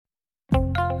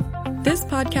This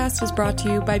podcast is brought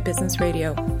to you by Business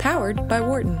Radio, powered by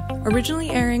Wharton, originally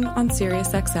airing on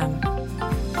SiriusXM.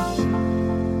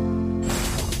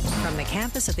 From the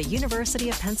campus of the University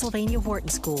of Pennsylvania Wharton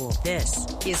School, this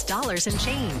is Dollars and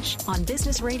Change on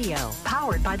Business Radio,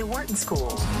 powered by the Wharton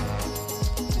School.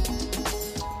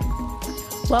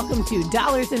 Welcome to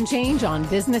Dollars and Change on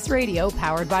Business Radio,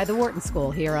 powered by the Wharton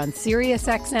School, here on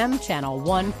SiriusXM Channel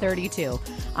 132.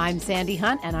 I'm Sandy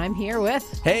Hunt, and I'm here with...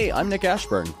 Hey, I'm Nick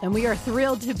Ashburn. And we are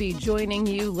thrilled to be joining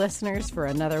you, listeners, for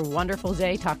another wonderful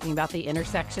day talking about the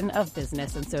intersection of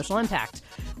business and social impact.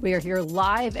 We are here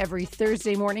live every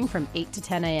Thursday morning from 8 to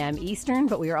 10 a.m. Eastern,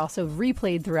 but we are also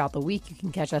replayed throughout the week. You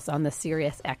can catch us on the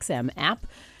SiriusXM app.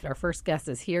 Our first guest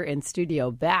is here in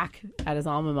studio back at his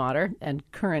alma mater and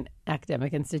current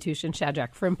academic institution.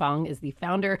 Shadrach Frimpong is the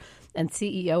founder and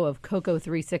CEO of Cocoa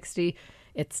 360.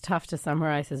 It's tough to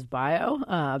summarize his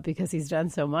bio because he's done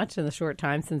so much in the short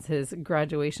time since his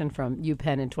graduation from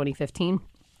UPenn in 2015.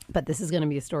 But this is going to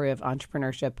be a story of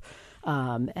entrepreneurship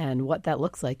and what that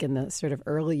looks like in the sort of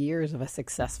early years of a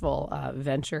successful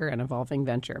venture and evolving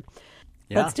venture.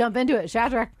 Yeah. Let's jump into it.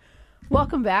 Shadrach,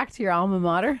 welcome back to your alma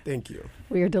mater. Thank you.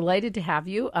 We are delighted to have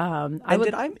you.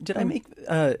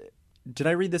 Did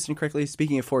I read this incorrectly?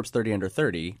 Speaking of Forbes 30 under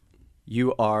 30,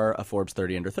 you are a Forbes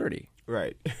 30 under 30.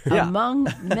 Right. Yeah. Among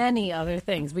many other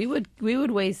things. We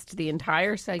would waste the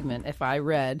entire segment if I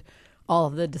read all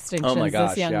of the distinctions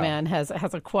this young man has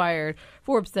acquired.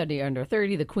 Forbes 30 under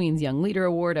 30, the Queen's Young Leader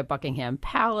Award at Buckingham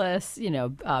Palace.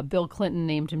 Bill Clinton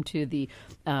named him to the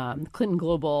Clinton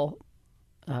Global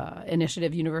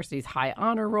Initiative University's High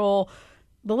Honor Roll.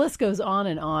 The list goes on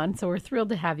and on. So we're thrilled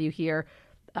to have you here.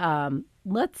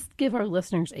 Let's give our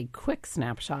listeners a quick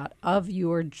snapshot of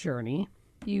your journey.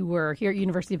 You were here at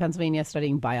University of Pennsylvania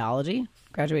studying biology,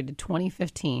 graduated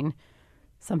 2015.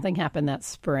 Something happened that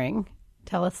spring.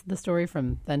 Tell us the story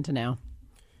from then to now.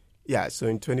 Yeah, so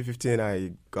in 2015,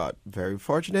 I got very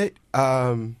fortunate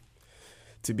to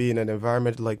be in an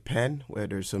environment like Penn, where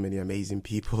there's so many amazing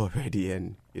people already,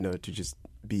 and, to just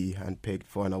be handpicked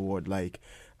for an award like,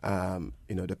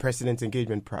 the President's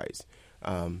Engagement Prize.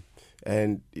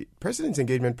 And the President's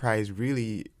Engagement Prize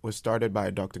really was started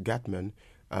by Dr. Gatman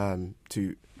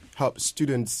to help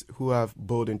students who have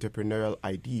bold entrepreneurial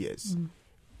ideas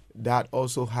that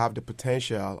also have the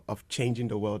potential of changing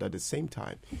the world at the same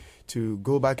time, to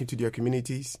go back into their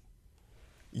communities,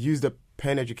 use the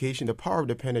Penn education, the power of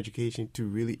the Penn education to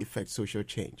really effect social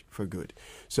change for good.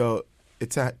 So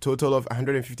it's a total of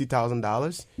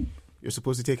 $150,000. You're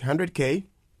supposed to take $100K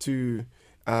to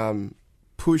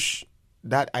push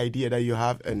that idea that you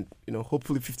have, and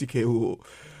hopefully $50K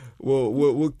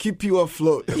will keep you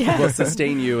afloat. Yeah. Will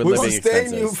sustain you in will living sustain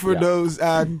expenses. you for those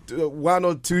 1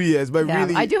 or 2 years. But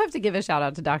really, I do have to give a shout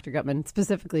out to Dr. Gutman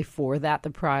specifically for that.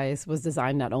 The prize was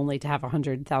designed not only to have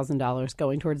 $100,000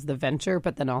 going towards the venture,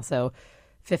 but then also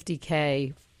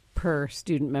 $50K per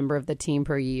student member of the team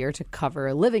per year to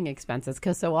cover living expenses,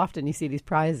 because so often you see these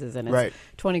prizes and it's right.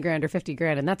 $20,000 or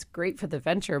 $50,000, and that's great for the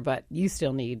venture, but you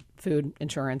still need food,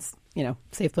 insurance,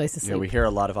 safe place to sleep. Yeah, we hear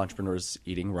a lot of entrepreneurs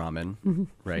eating ramen,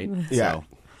 right? Yeah. So.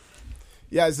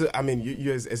 Yeah, so,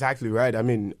 you're exactly right.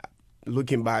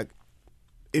 Looking back,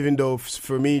 even though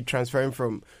for me, transferring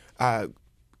from,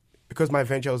 because my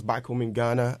venture was back home in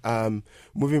Ghana,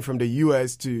 moving from the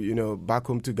U.S. to, back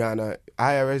home to Ghana,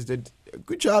 IRS did a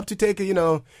good job to take,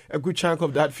 a good chunk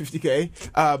of that $50K.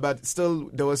 But still,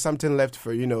 there was something left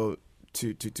for,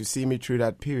 to see me through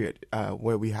that period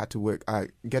where we had to work,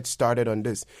 get started on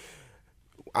this.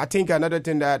 I think another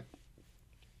thing that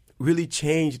really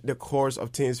changed the course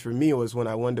of things for me was when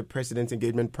I won the President's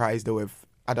Engagement Prize. There were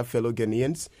other fellow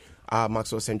Ghanaians,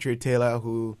 Maxwell Century Taylor,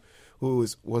 who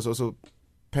was also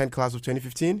Penn class of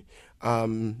 2015.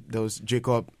 There was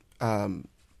Jacob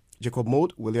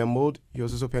Mould, William Mould. He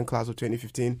was also Penn class of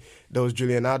 2015. There was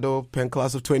Julian Addo, Penn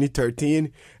class of 2013.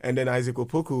 And then Isaac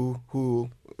Opoku,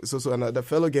 who is also another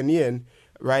fellow Ghanaian,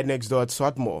 right next door at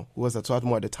Swarthmore, who was at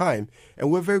Swarthmore at the time.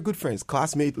 And we're very good friends,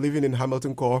 classmate living in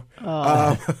Hamilton Core.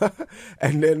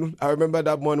 And then I remember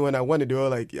that morning when I won it, they were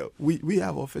like, we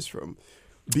have offers from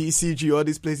BCG, all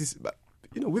these places. But,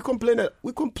 we complain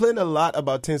a lot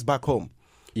about things back home.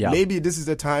 Yeah. Maybe this is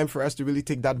the time for us to really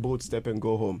take that bold step and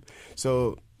go home.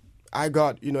 So I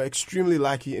got, extremely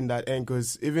lucky in that end,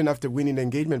 because even after winning the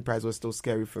engagement prize, it was still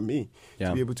scary for me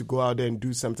to be able to go out there and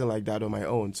do something like that on my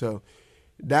own. So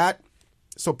that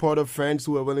support of friends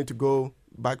who were willing to go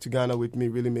back to Ghana with me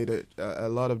really made a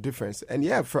lot of difference. And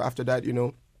after that,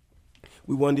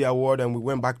 we won the award and we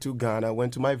went back to Ghana,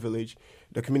 went to my village.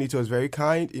 The community was very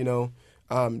kind,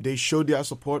 They showed their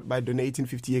support by donating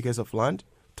 50 acres of land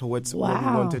towards what we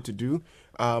wanted to do.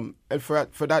 And for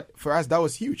us, that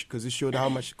was huge because it showed how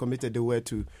much committed they were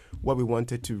to what we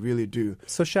wanted to really do.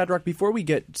 So Shadrach, before we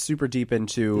get super deep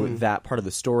into that part of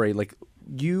the story, like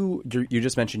you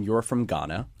just mentioned you're from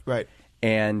Ghana. Right.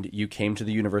 And you came to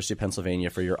the University of Pennsylvania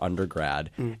for your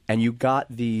undergrad, and you got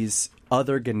these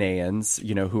other Ghanaians,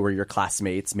 who were your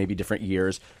classmates, maybe different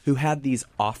years, who had these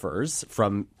offers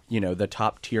from, the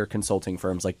top tier consulting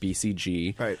firms like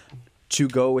BCG to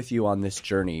go with you on this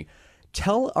journey.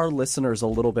 Tell our listeners a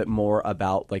little bit more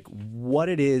about like what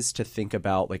it is to think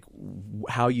about, like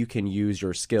how you can use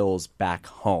your skills back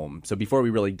home. So before we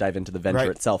really dive into the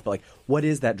venture itself, but like what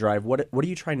is that drive? What are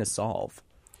you trying to solve?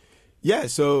 Yeah,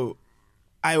 so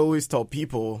I always tell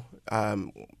people,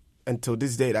 until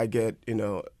this date, I get,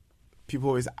 people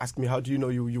always ask me, how do you know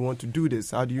you want to do this?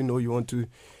 How do you know you want to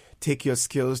take your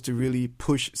skills to really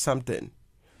push something?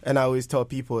 And I always tell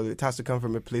people it has to come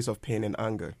from a place of pain and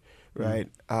anger, right?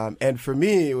 And for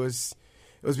me, it was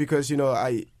because,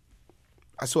 I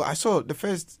saw the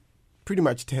first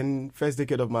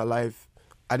decade of my life,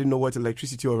 I didn't know what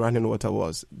electricity or running water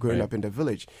was growing up in the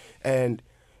village. And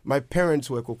my parents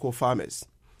were cocoa farmers.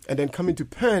 And then coming to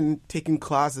Penn, taking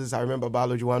classes, I remember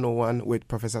Biology 101 with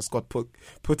Professor Scott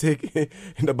Putik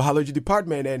in the biology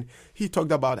department. And he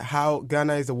talked about how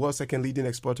Ghana is the world's second leading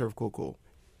exporter of cocoa,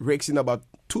 rakes in about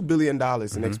 $2 billion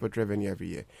in export revenue every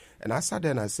year. And I sat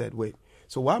there and I said, wait,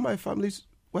 so why's my family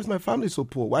so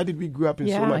poor? Why did we grow up in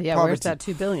so much poverty? Where's that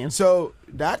 $2 billion? So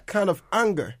that kind of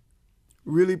anger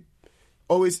really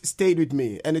always stayed with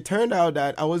me. And it turned out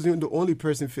that I wasn't the only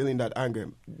person feeling that anger.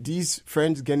 These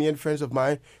friends, Ghanaian friends of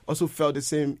mine, also felt the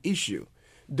same issue.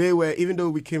 They were, even though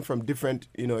we came from different,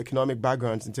 economic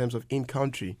backgrounds in terms of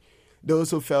in-country, they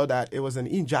also felt that it was an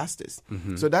injustice.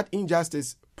 So that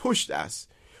injustice pushed us.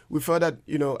 We felt that,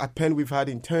 at Penn we've had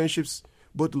internships,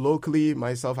 both locally,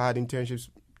 myself I had internships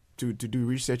to do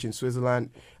research in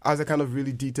Switzerland. I was a kind of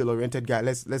really detail-oriented guy.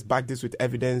 Let's back this with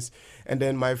evidence. And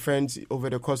then my friends, over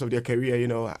the course of their career,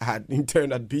 had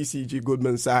interned at BCG,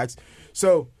 Goldman Sachs.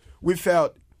 So we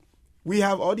felt we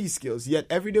have all these skills, yet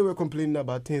every day we're complaining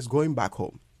about things going back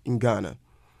home in Ghana.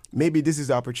 Maybe this is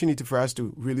the opportunity for us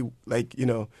to really,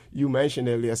 you mentioned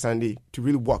earlier, Sandy, to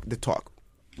really walk the talk.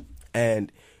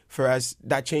 And for us,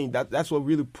 that change, that's what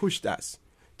really pushed us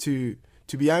to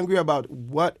be angry about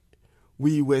what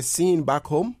we were seeing back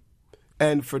home.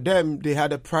 And for them, they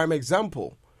had a prime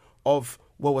example of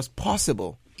what was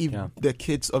possible if the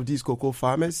kids of these cocoa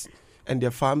farmers and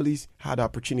their families had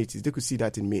opportunities. They could see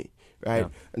that in me, right? Yeah.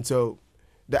 And so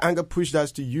the anger pushed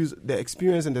us to use the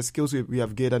experience and the skills we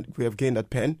have gained at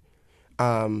Penn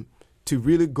to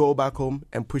really go back home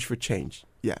and push for change.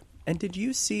 Yeah. And did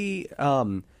you see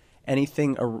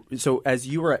anything? So as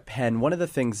you were at Penn, one of the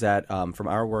things that from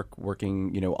our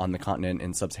working, on the continent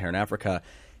in sub-Saharan Africa,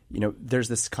 there's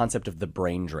this concept of the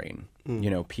brain drain.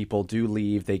 People do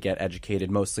leave, they get educated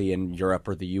mostly in Europe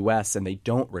or the U.S., and they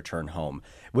don't return home.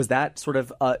 Was that sort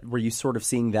of, were you sort of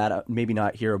seeing that, maybe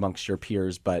not here amongst your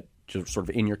peers, but just sort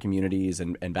of in your communities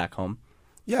and back home?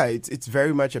 Yeah, it's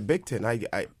very much a big thing.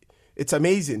 It's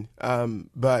amazing,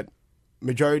 but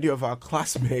majority of our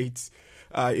classmates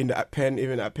in the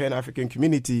Penn African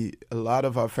community, a lot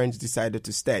of our friends decided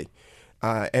to stay.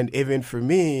 And even for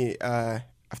me,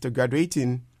 after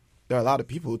graduating, there are a lot of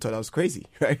people who thought I was crazy,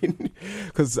 right?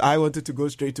 Because I wanted to go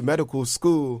straight to medical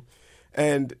school.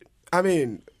 And I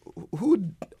mean,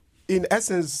 in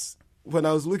essence, when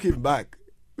I was looking back,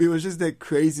 it was just the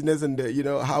craziness and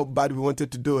how bad we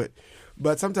wanted to do it.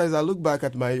 But sometimes I look back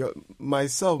at my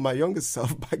youngest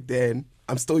self back then.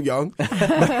 I'm still young.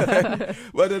 But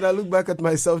then I look back at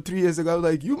myself 3 years ago, I was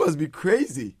like, you must be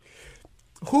crazy.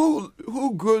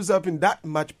 Who grows up in that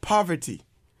much poverty,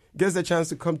 gets the chance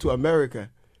to come to America,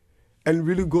 and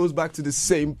really goes back to the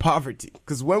same poverty?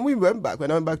 Because when I went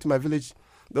back to my village,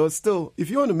 there was still, if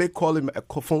you want to make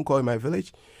a phone call in my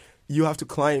village, you have to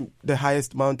climb the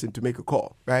highest mountain to make a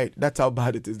call, right? That's how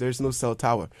bad it is. There's no cell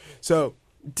tower. So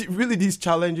really these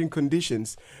challenging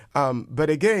conditions. But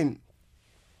again,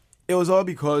 it was all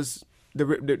because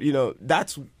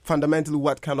that's fundamentally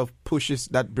what kind of pushes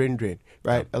that brain drain,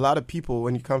 right? Yeah. A lot of people,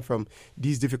 when you come from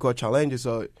these difficult challenges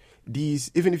or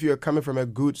even if you're coming from a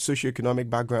good socioeconomic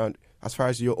background, as far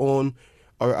as your own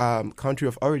or country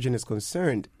of origin is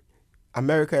concerned,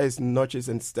 America is notches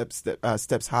and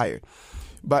steps higher.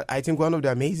 But I think one of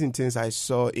the amazing things I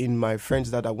saw in my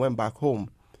friends that I went back home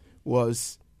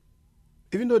was,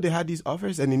 even though they had these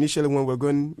offers, and initially when we're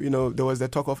going, there was the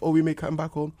talk of, we may come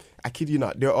back home. I kid you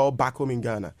not, they're all back home in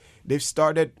Ghana. They've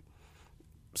started,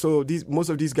 so most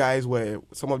of these guys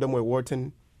some of them were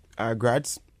Wharton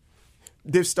grads.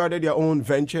 They've started their own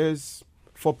ventures,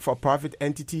 for-profit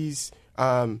entities.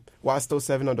 while still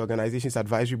serving on the organization's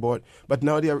advisory board. But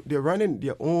now they're running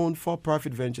their own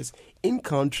for-profit ventures in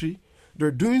country.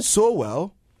 They're doing so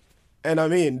well. And I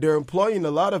mean, they're employing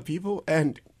a lot of people.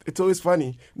 And it's always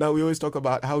funny. Now we always talk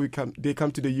about how they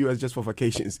come to the U.S. just for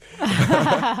vacations.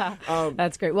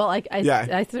 That's great. Well,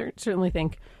 I certainly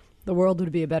think the world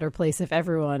would be a better place if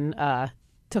everyone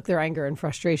took their anger and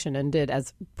frustration and did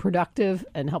as productive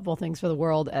and helpful things for the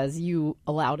world as you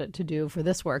allowed it to do for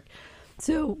this work.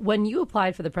 So when you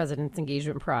applied for the President's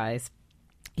Engagement Prize,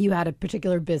 you had a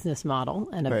particular business model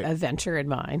and a venture in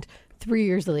mind. 3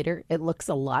 years later, it looks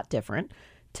a lot different.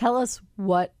 Tell us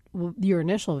what your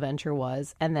initial venture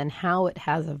was and then how it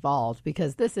has evolved,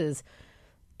 because this is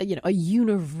a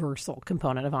universal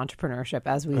component of entrepreneurship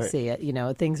as we see it.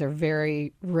 Things are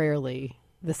very rarely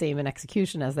the same in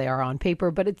execution as they are on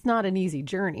paper, but it's not an easy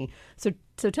journey. So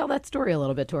tell that story a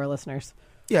little bit to our listeners.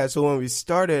 Yeah, so when we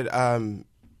started,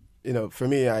 for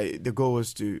me, the goal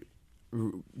was to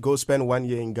go spend 1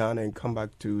 year in Ghana and come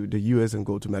back to the U.S. and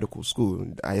go to medical school.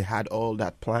 I had all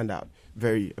that planned out.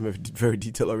 I'm a very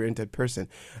detail-oriented person.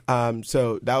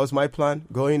 So that was my plan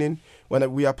going in.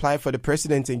 When we applied for the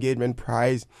President's Engagement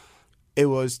Prize, it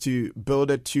was to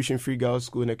build a tuition-free girls'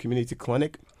 school in a community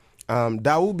clinic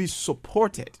that will be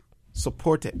supported,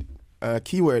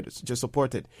 keyword, just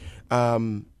supported,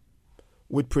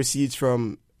 with proceeds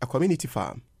from a community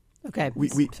farm. Okay, so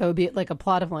it would be like a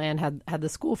plot of land, had the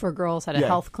school for girls, had a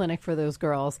health clinic for those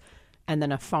girls, and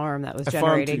then a farm that was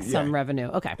generating some revenue.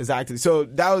 Okay. Exactly. So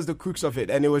that was the crux of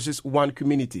it, and it was just one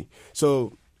community.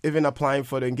 So even applying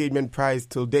for the Engagement Prize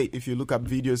till date, if you look up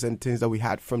videos and things that we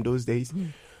had from those days,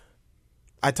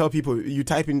 I tell people, you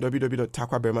type in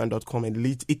www.takwaberman.com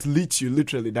and it leads you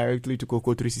literally directly to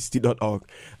coco360.org.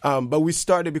 But we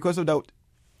started because of that,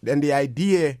 and the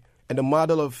idea and the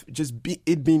model of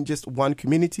it being just one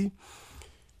community.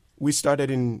 We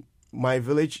started in my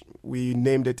village. We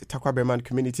named it Takwa Berman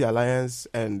Community Alliance.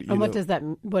 And what does that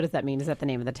mean? Is that the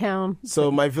name of the town? So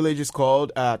my village is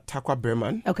called Takwa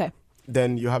Berman. Okay.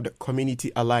 Then you have the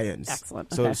Community Alliance.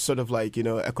 Excellent. So it's sort of like,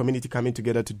 a community coming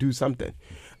together to do something.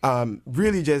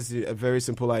 Really just a very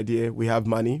simple idea. We have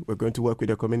money. We're going to work with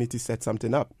the community, set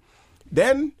something up.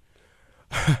 Then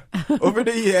over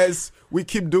the years, we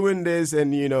keep doing this,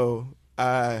 and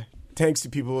thanks to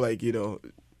people like you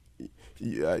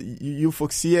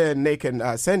folks here, Nick and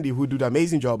Sandy, who do the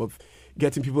amazing job of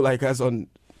getting people like us on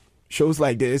shows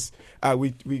like this. I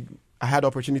had the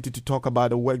opportunity to talk about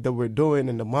the work that we're doing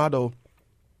and the model,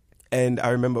 and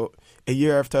I remember a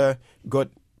year after got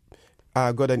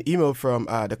an email from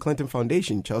the Clinton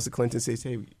Foundation. Chelsea Clinton says,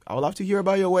 "Hey, I would love to hear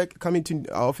about your work. Coming to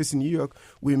our office in New York,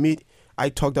 we meet." I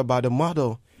talked about the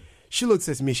model. She looks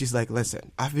at me. She's like,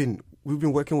 "Listen, we've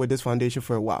been working with this foundation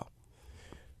for a while.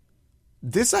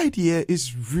 This idea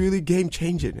is really game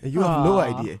changing, and you have no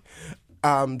idea."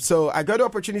 So I got the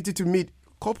opportunity to meet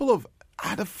a couple of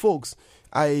other folks.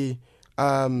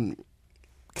 Kennedy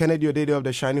Odede of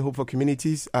the Shining Hope for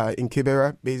Communities in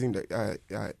Kibera, based in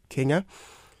Kenya.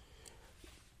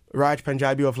 Raj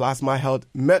Panjabi of Last Mile Health.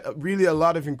 Met really a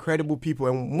lot of incredible people,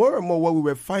 and more what we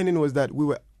were finding was that we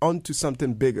were onto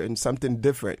something bigger and something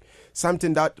different,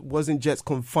 something that wasn't just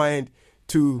confined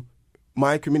to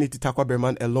my community, Takwa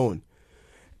Berman, alone,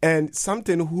 and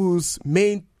something whose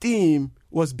main theme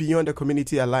was beyond the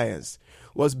Community Alliance,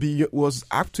 was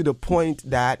up to the point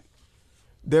that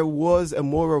there was a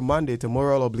moral mandate, a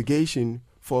moral obligation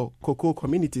for cocoa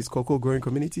growing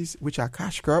communities, which are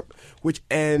cash crop, which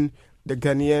earn the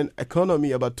Ghanaian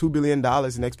economy about $2 billion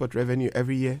in export revenue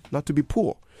every year, not to be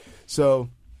poor. So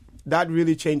that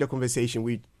really changed the conversation.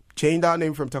 We changed our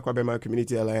name from Takwa Berman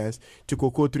Community Alliance to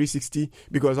Cocoa 360,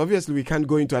 because obviously we can't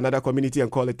go into another community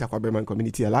and call it Takwa Berman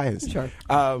Community Alliance. Sure.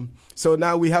 So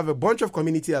now we have a bunch of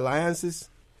community alliances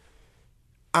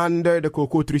under the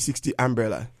Cocoa 360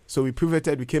 umbrella. So we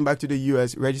pivoted, we came back to the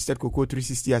U.S., registered Cocoa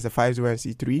 360 as a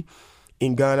 501c3.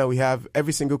 In Ghana, we have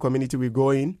every single community we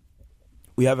go in.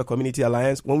 We have a community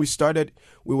alliance. When we started,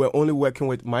 we were only working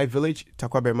with my village,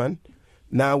 Takwa Berman.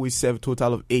 Now we serve a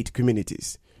total of 8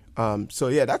 communities.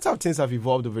 That's how things have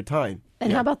evolved over time.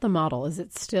 And how about the model? Is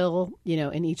it still,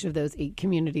 in each of those 8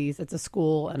 communities, it's a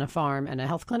school and a farm and a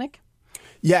health clinic?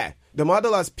 Yeah, the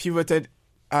model has pivoted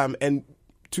and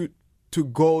to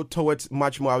go towards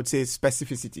much more, I would say,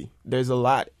 specificity. There's a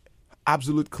lot,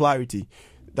 absolute clarity.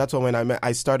 That's why when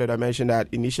I started, I mentioned that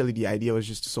initially the idea was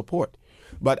just to support.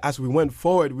 But as we went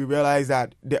forward, we realized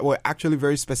that there were actually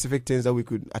very specific things that we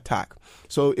could attack.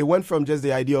 So it went from just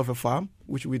the idea of a farm,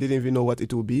 which we didn't even know what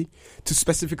it would be, to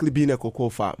specifically being a cocoa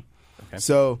farm. Okay.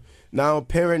 So now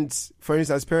for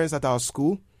instance, parents at our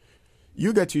school,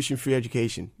 you get tuition-free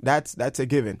education. That's a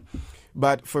given.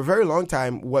 But for a very long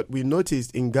time, what we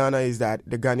noticed in Ghana is that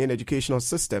the Ghanaian educational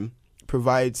system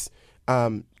provides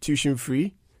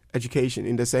tuition-free education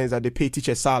in the sense that they pay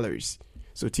teachers salaries.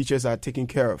 So teachers are taken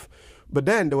care of. But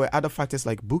then there were other factors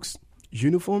like books,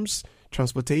 uniforms,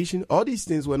 transportation. All these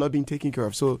things were not being taken care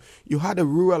of. So you had a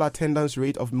rural attendance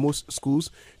rate of most schools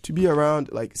to be around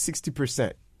like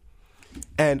 60%.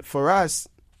 And for us,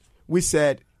 we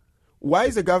said, why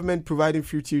is the government providing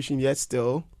free tuition yet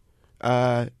still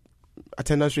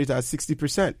attendance rate at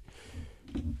 60%?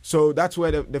 So that's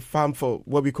where the Farm for,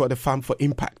 what we call the Farm for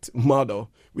Impact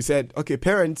model. We said, okay,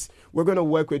 parents, we're going to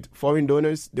work with foreign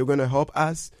donors. They're going to help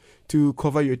us to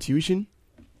cover your tuition.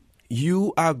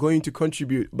 You are going to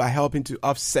contribute by helping to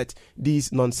offset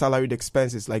these non-salaried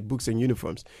expenses like books and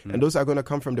uniforms. And those are going to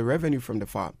come from the revenue from the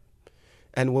farm.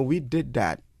 And when we did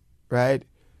that, right,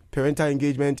 parental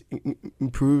engagement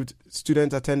improved,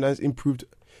 student attendance improved.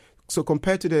 So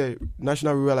compared to the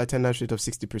national rural attendance rate of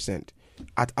 60%,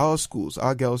 at our schools,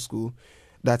 our girls' school,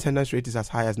 the attendance rate is as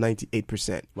high as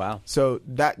 98%. Wow. So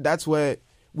that's where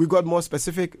we got more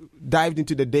specific, dived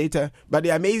into the data. But the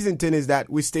amazing thing is that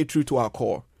we stay true to our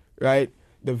core, right?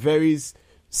 The very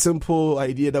simple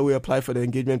idea that we apply for the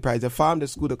engagement prize, the farm, the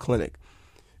school, the clinic.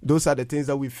 Those are the things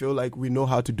that we feel like we know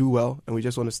how to do well, and we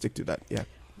just want to stick to that. Yeah.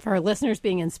 For our listeners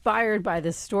being inspired by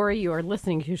this story, you are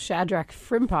listening to Shadrach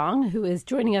Frimpong, who is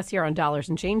joining us here on Dollars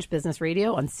and Change Business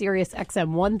Radio on Sirius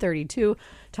XM 132,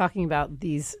 talking about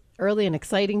these early and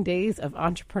exciting days of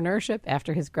entrepreneurship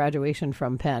after his graduation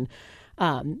from Penn.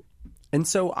 And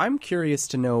so I'm curious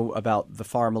to know about the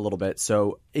farm a little bit.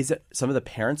 So is it some of the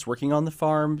parents working on the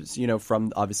farms, from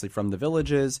the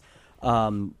villages,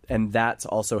 and that's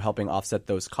also helping offset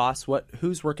those costs?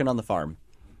 Who's working on the farm?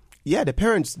 Yeah, the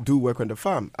parents do work on the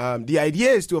farm. The idea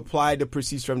is to apply the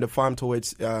proceeds from the farm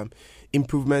towards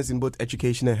improvements in both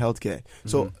education and healthcare.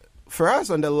 So for us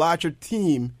on the larger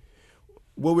team,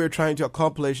 what we're trying to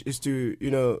accomplish is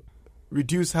to,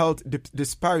 reduce health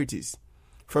disparities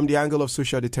from the angle of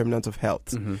social determinants of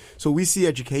health. So we see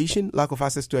education, lack of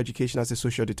access to education as a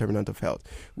social determinant of health.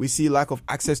 We see lack of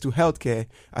access to healthcare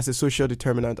as a social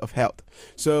determinant of health.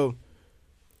 So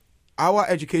our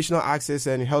educational access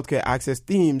and healthcare access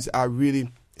themes are really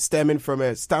stemming from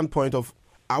a standpoint of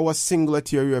our singular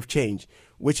theory of change,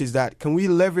 which is that can we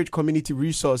leverage community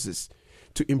resources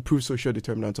to improve social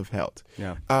determinants of health?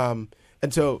 Yeah.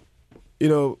 And so,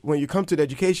 when you come to the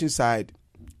education side,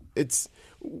 it's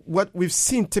what we've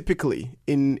seen typically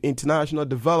in international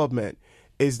development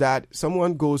is that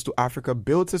someone goes to Africa,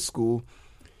 builds a school,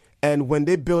 and when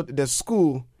they build the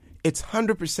school, it's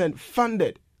 100%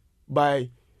 funded by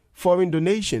foreign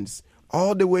donations,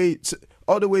 all the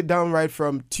way down, right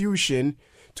from tuition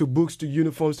to books to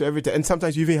uniforms to everything. And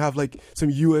sometimes you even have like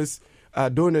some U.S.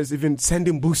 Donors even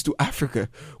sending books to Africa,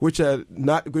 which are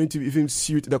not going to even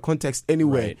suit the context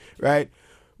anyway, right?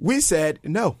 We said,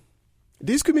 no,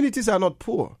 these communities are not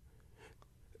poor.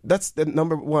 That's the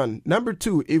number one. Number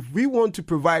two, if we want to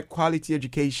provide quality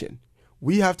education,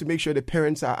 we have to make sure the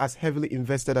parents are as heavily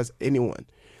invested as anyone.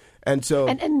 And so,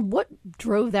 and what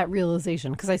drove that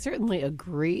realization? Because I certainly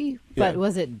agree, but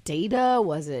was it data?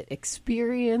 Was it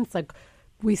experience? Like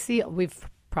we've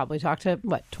probably talked to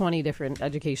 20 different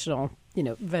educational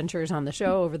ventures on the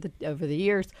show over the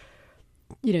years.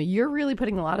 You're really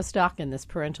putting a lot of stock in this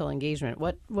parental engagement.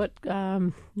 What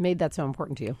made that so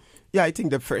important to you? Yeah, I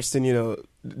think the first thing,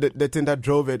 the thing that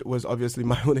drove it was obviously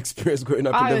my own experience growing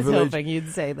up in the village. I was hoping you'd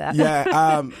say that.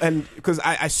 Yeah, and because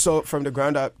I saw from the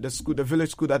ground up, the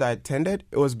village school that I attended,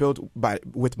 it was built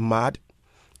with mud,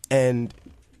 and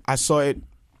I saw it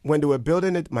when they were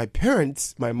building it. My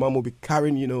parents, my mom would be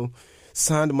carrying,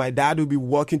 sand. My dad would be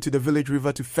walking to the village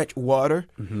river to fetch water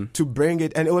to bring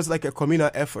it, and it was like a communal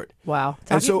effort. Wow,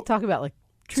 talk about like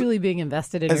truly being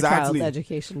invested in your child's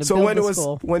education to build the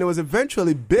school. When it was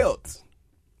eventually built,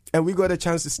 and we got a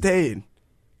chance to stay in,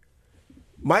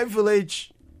 my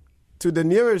village to the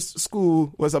nearest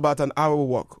school was about an hour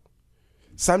walk.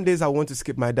 Some days I want to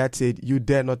skip. My dad said, "You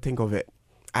dare not think of it.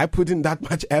 I put in that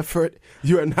much effort.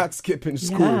 You are not skipping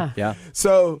school." Yeah.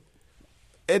 So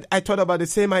I thought about the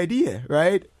same idea,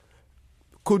 right?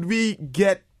 Could we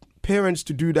get parents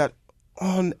to do that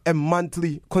on a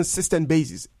monthly, consistent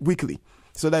basis, weekly?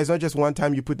 So that it's not just one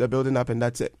time you put the building up and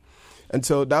that's it. And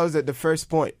so that was the first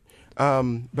point.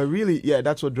 But really,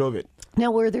 that's what drove it.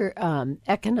 Now, were there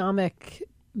economic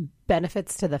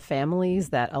benefits to the families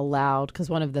that allowed, because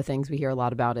one of the things we hear a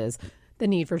lot about is the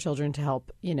need for children to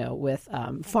help, with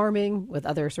farming, with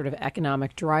other sort of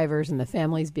economic drivers, and the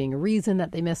families being a reason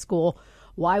that they miss school.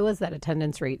 Why was that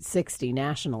attendance rate 60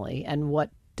 nationally? And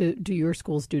what do your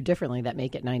schools do differently that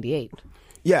make it 98?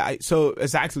 Yeah, so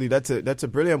exactly. That's a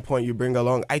brilliant point you bring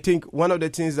along. I think one of the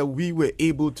things that we were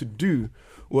able to do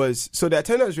was, so the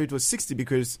attendance rate was 60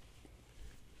 because,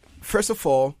 first of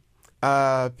all,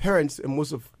 parents and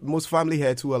most family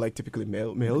heads who are like typically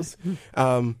males,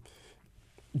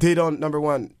 they don't, number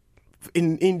one,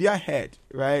 in their head,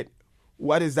 right?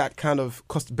 What is that kind of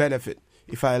cost benefit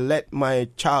if I let my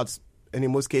child, and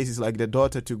in most cases like the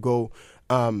daughter, to go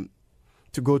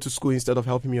to school instead of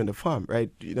helping me on the farm,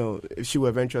 right? You know, if she will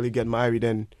eventually get married,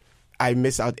 then I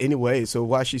miss out anyway. So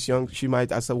while she's young, she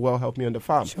might as well help me on the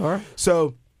farm. Sure.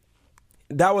 So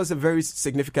that was a very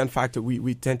significant factor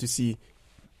we tend to see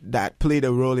that played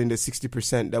a role in the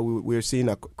 60% that we're seeing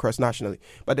across nationally.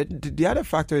 But the other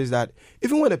factor is that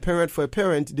even when for a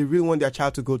parent, they really want their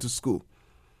child to go to school.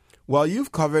 Well,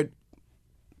 you've covered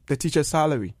the teacher's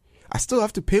salary. I still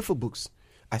have to pay for books.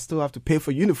 I still have to pay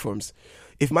for uniforms.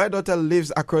 If my daughter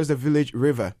lives across the village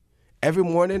river, every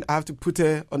morning I have to put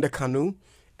her on the canoe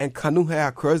and canoe her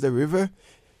across the river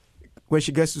when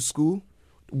she gets to school,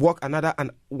 walk another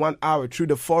 1 hour through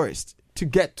the forest to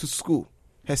get to school.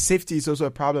 Her safety is also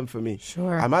a problem for me.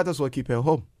 Sure. I might as well keep her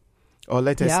home or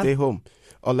let her stay home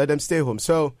or let them stay home.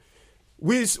 So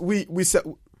we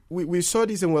saw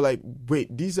these and we're like,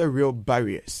 wait, these are real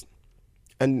barriers.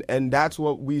 And that's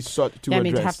what we sought to address. I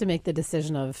mean, to have to make the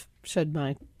decision of, should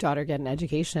my daughter get an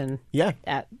education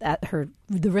at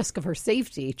the risk of her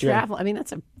safety, travel. I mean,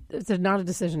 it's not a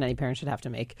decision any parent should have to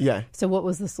make. Yeah. So what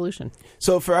was the solution?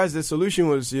 So for us, the solution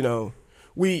was,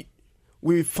 we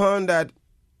found that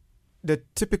the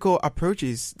typical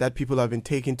approaches that people have been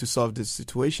taking to solve this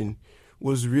situation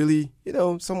was really,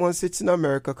 someone sits in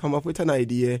America, come up with an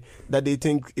idea that they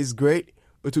think is great,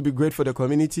 it will be great for the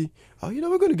community. Oh,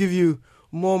 we're going to give you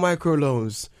more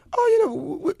microloans.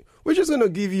 Oh, we're just going to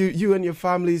give you and your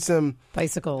family some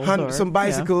bicycles,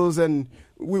 and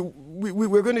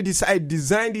we're going to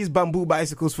design these bamboo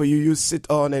bicycles for you. You sit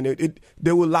on, and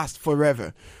they will last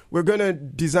forever. We're going to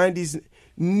design these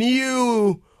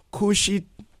new cushy,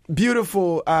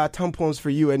 beautiful tampons for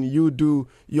you, and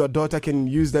your daughter can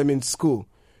use them in school.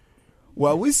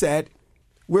 Well, we said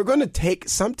we're going to take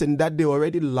something that they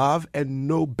already love and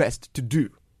know best to do,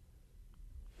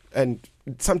 and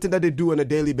something that they do on a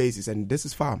daily basis, and this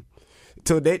is farm.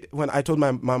 So when I told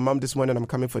my mom this morning I'm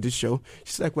coming for this show,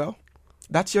 she's like, well,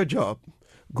 that's your job.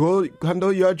 Go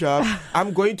handle your job.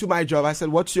 I'm going to my job. I said,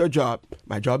 what's your job?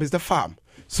 My job is the farm.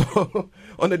 So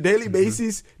on a daily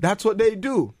basis, that's what they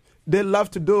do. They love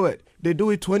to do it. They do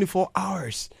it 24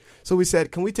 hours. So we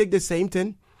said, can we take the same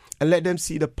thing and let them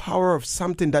see the power of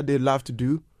something that they love to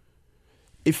do,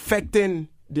 affecting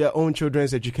their own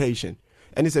children's education?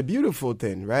 And it's a beautiful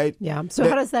thing, right? Yeah. So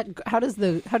how do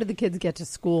the kids get to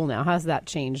school now? How's that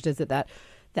changed? Is it that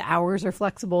the hours are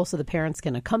flexible so the parents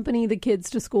can accompany the kids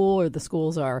to school, or the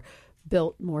schools are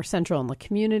built more central in the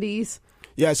communities?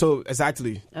 Yeah, so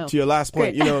exactly. To your last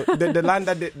point, the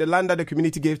land that the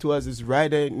community gave to us is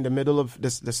right there in the middle of the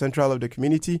central of the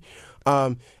community.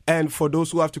 And for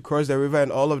those who have to cross the river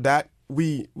and all of that,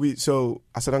 so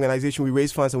as an organization, we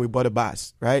raised funds and we bought a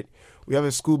bus, right? We have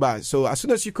a school bus. So as soon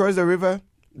as you cross the river,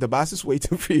 the bus is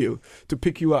waiting for you to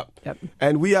pick you up. Yep.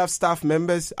 And we have staff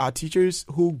members, our teachers,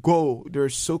 who go. They're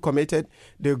so committed.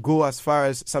 They go as far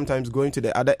as sometimes going to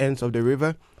the other ends of the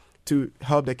river to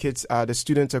help the kids, the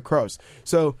students across.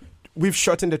 So we've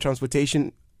shortened the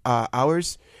transportation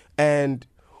hours, and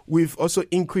we've also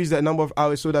increased the number of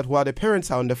hours so that while the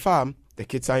parents are on the farm, the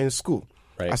kids are in school.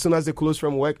 Right. As soon as they close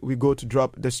from work, we go to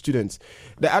drop the students.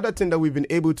 The other thing that we've been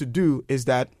able to do is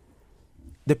that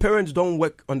the parents don't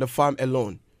work on the farm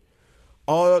alone.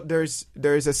 There is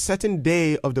a certain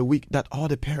day of the week that all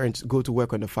the parents go to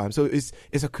work on the farm. So it's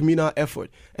a communal effort,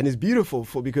 and it's beautiful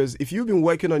because if you've been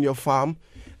working on your farm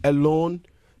alone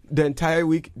the entire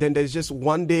week, then there's just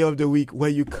one day of the week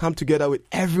where you come together with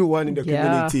everyone in the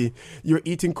community. You're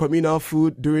eating communal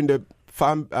food during the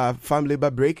farm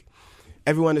labor break.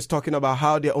 Everyone is talking about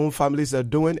how their own families are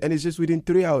doing, and it's just within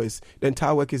 3 hours, the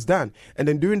entire work is done. And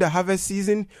then during the harvest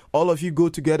season, all of you go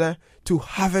together to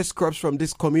harvest crops from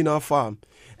this communal farm.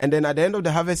 And then at the end of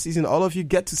the harvest season, all of you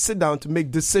get to sit down to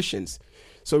make decisions.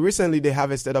 So recently they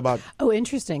harvested about... Oh,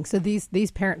 interesting. So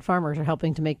these parent farmers are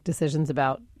helping to make decisions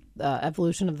about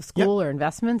evolution of the school or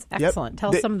investments. Excellent.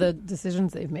 Tell us some of the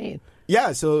decisions they've made.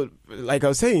 Yeah, so like I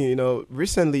was saying,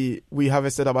 recently we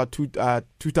harvested about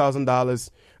 $2,000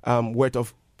 worth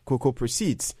of cocoa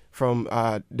proceeds from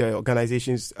the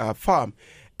organization's farm.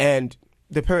 And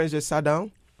the parents just sat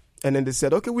down and then they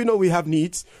said, okay, we know we have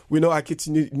needs. We know our kids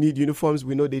need uniforms.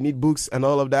 We know they need books and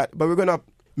all of that. But we're going to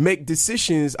make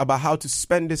decisions about how to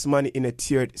spend this money in a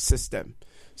tiered system.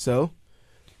 So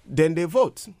then they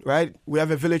vote, right? We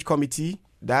have a village committee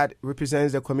that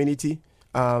represents the community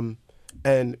and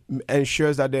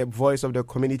ensures that the voice of the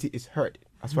community is heard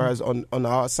as far as on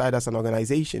our side as an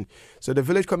organization. So the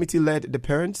village committee led the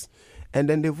parents, and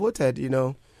then they voted,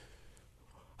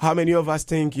 how many of us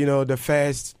think, the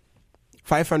first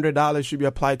 $500 should be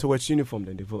applied towards uniform,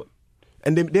 then they vote.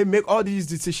 And they make all these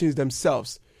decisions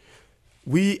themselves.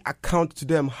 We account to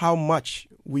them how much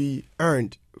we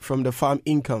earned from the farm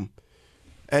income.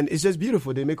 And it's just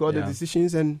beautiful. They make all the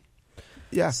decisions and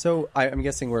So I'm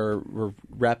guessing we're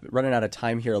running out of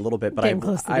time here a little bit, but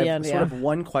I have sort of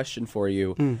one question for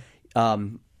you.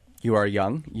 You are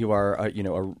young. You are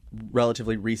a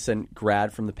relatively recent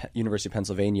grad from the University of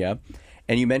Pennsylvania,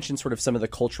 and you mentioned sort of some of the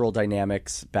cultural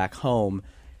dynamics back home.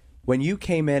 When you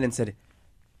came in and said,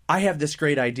 "I have this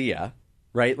great idea,"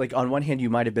 right? Like on one hand, you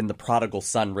might have been the prodigal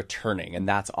son returning, and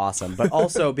that's awesome. But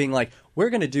also being like, we're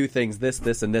going to do things this,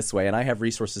 and this way, and I have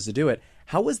resources to do it.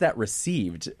 How was that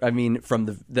received? I mean,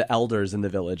 from the elders in the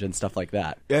village and stuff like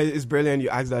that. Yeah, it's brilliant you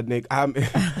asked that, Nick. And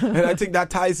I think that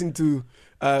ties into,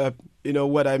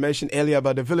 what I mentioned earlier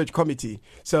about the village committee.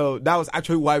 So that was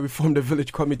actually why we formed the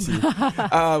village committee.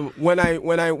 When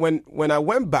I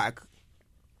went back,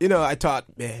 I thought,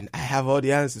 man, I have all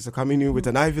the answers. So coming in with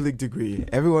an Ivy League degree,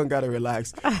 everyone got to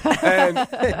relax. Exactly,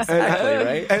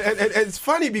 right? And it's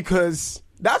funny because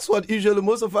that's what usually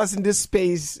most of us in this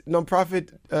space, nonprofit,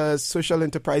 social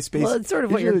enterprise space. Well, it's sort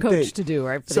of what you're coached to do,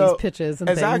 right? For these pitches and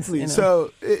exactly. things.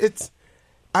 So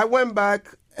I went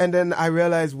back and then I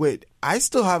realized, wait, I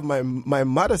still have my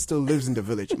mother still lives in the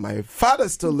village. My father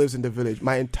still lives in the village.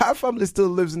 My entire family still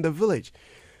lives in the village.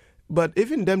 But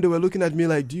even them, they were looking at me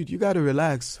like, dude, you got to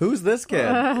relax. Who's this kid?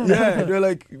 Yeah, they're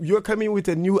like, you're coming with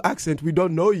a new accent. We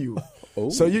don't know you. Oh.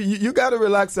 So you got to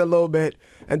relax a little bit.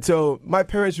 And so my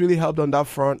parents really helped on that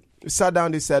front. We sat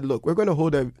down, they said, look, we're going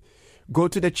to go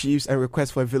to the chiefs and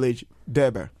request for a village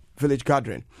Durbar, village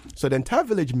gathering. So the entire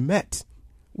village met.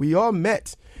 We all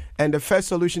met. And the first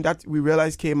solution that we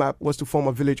realized came up was to form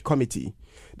a village committee.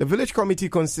 The village committee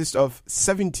consists of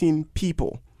 17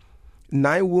 people,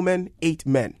 9 women, 8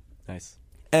 men. Nice.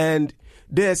 And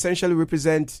they essentially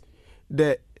represent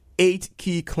the 8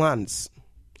 key clans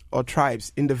or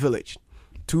tribes in the village,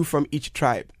 2 from each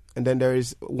tribe. And then there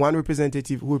is one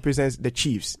representative who represents the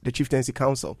chiefs, the chieftaincy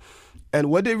council. And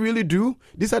what they really do,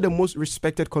 these are the most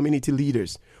respected community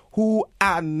leaders who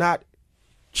are not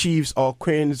chiefs or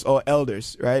queens or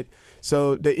elders, right?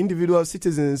 So the individual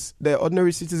citizens, the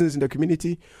ordinary citizens in the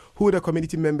community, who the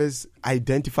community members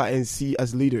identify and see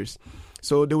as leaders.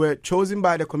 So they were chosen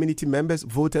by the community members,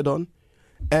 voted on,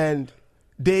 and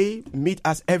they meet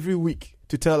us every week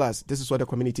to tell us this is what the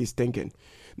community is thinking.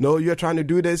 No, you're trying to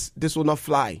do this. This will not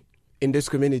fly in this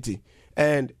community.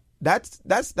 And that's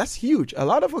huge. A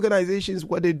lot of organizations,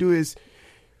 what they do is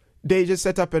they just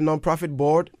set up a nonprofit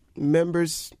board,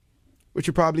 members, which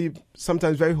are probably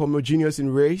sometimes very homogeneous in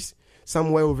race,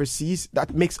 somewhere overseas,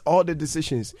 that makes all the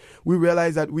decisions. We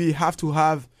realize that we have to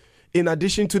have, in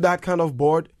addition to that kind of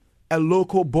board, a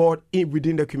local board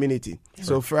within the community. Yeah.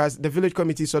 So for us, the village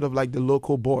committee is sort of like the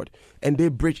local board, and they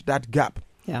bridge that gap.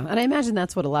 Yeah, and I imagine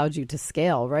that's what allowed you to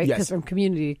scale, right? Yes. Because from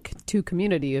community to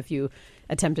community, if you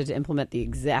attempted to implement the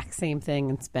exact same thing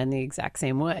and spend the exact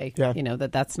same way,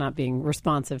 that's not being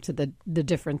responsive to the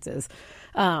differences.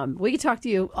 We could talk to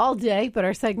you all day, but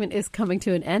our segment is coming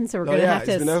to an end, so we're going to have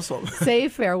to say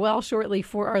farewell shortly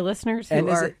for our listeners who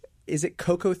are... Is it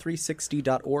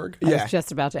coco360.org? I was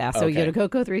just about to ask. So you go to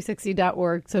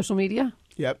coco360.org, social media?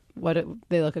 Yep.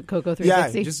 They look at Coco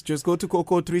 360? Yeah, just go to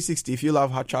Coco 360 if you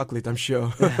love hot chocolate, I'm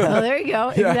sure. Oh, there you go.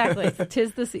 Exactly.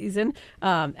 Tis the season.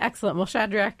 Excellent. Well,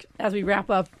 Shadrach, as we wrap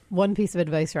up, one piece of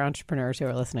advice for entrepreneurs who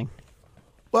are listening.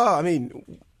 Well, I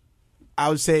mean, I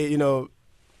would say,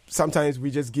 sometimes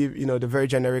we just give, the very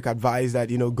generic advice that,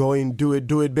 go in, do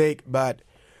it big. But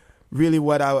really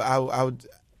what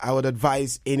I would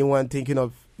advise anyone thinking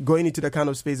of going into the kind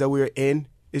of space that we're in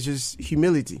is just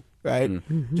humility, right?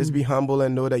 Mm-hmm. Just be humble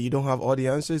and know that you don't have all the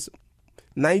answers.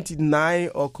 99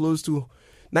 or close to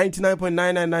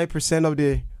 99.999% of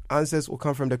the answers will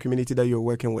come from the community that you're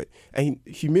working with. And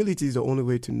humility is the only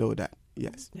way to know that.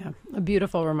 Yes. Yeah. A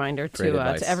beautiful reminder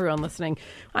to everyone listening.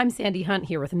 I'm Sandy Hunt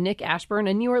here with Nick Ashburn,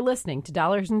 and you are listening to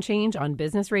Dollars and Change on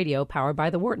Business Radio, powered by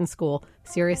the Wharton School,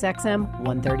 Sirius XM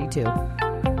 132.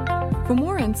 For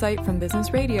more insight from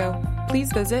Business Radio,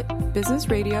 please visit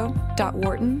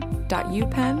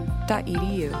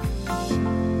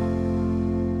businessradio.wharton.upenn.edu.